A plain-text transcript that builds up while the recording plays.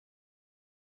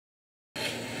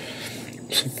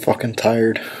So fucking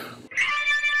tired.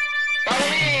 Follow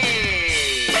me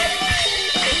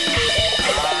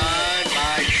on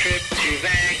my trip to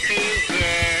Vancouver.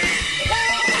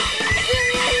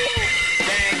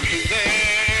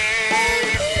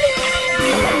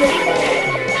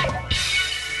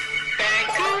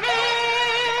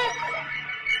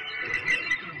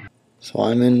 So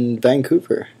I'm in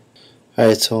Vancouver.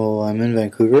 Alright, so I'm in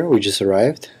Vancouver. We just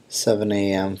arrived. 7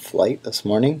 a.m. flight this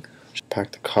morning. Just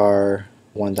packed the car,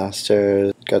 went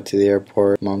downstairs, got to the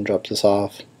airport. Mom dropped us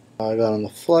off. I got on the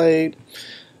flight.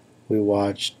 We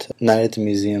watched Night at the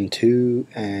Museum 2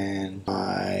 and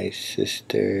My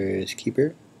Sister's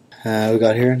Keeper. We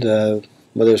got here. The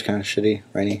weather's kind of shitty,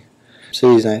 rainy.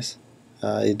 City's nice.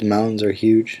 The mountains are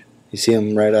huge. You see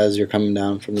them right as you're coming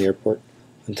down from the airport.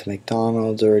 Went to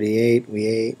McDonald's, already ate. We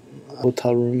ate.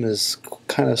 Hotel room is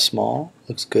kind of small.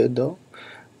 Looks good though.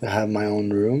 I have my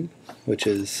own room, which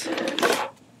is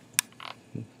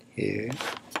here.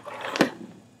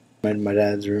 My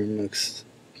dad's room looks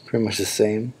pretty much the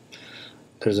same.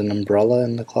 There's an umbrella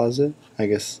in the closet. I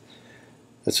guess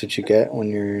that's what you get when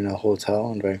you're in a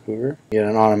hotel in Vancouver. You get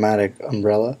an automatic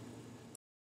umbrella.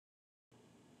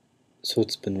 So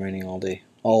it's been raining all day.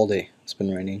 All day it's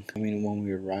been raining. I mean, when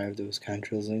we arrived it was kind of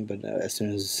drizzling, but as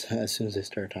soon as they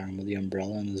started talking about the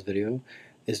umbrella in this video,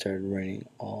 it started raining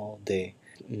all day.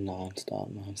 Non-stop.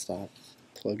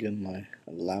 Plug in my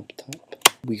laptop.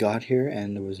 We got here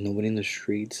and there was nobody in the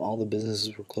streets. All the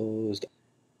businesses were closed.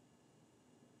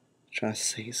 Trying to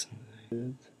say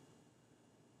something.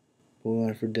 We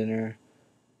went for dinner.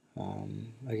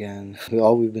 Again,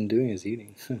 all we've been doing is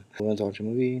eating. We went to watch a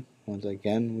movie. Once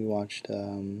again, we watched the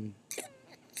one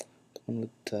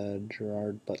with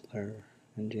Gerard Butler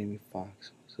and Jamie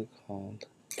Foxx. What's it called?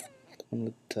 The one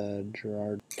with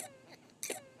Gerard.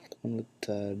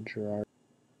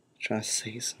 Trying to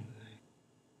say something.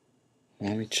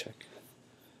 Let me check.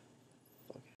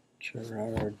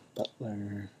 Gerard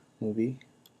Butler movie.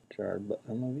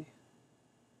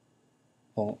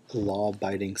 Oh,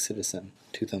 Law-Abiding Citizen.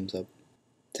 2 thumbs up.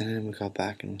 Then we got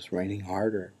back and it was raining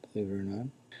harder, believe it or not.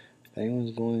 If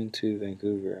anyone's going to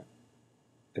Vancouver,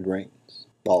 it rains.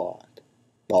 A lot.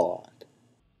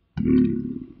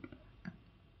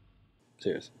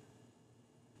 Seriously.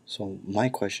 So my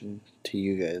question to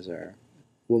you guys are,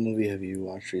 what movie have you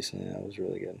watched recently that was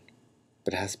really good?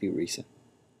 But it has to be recent.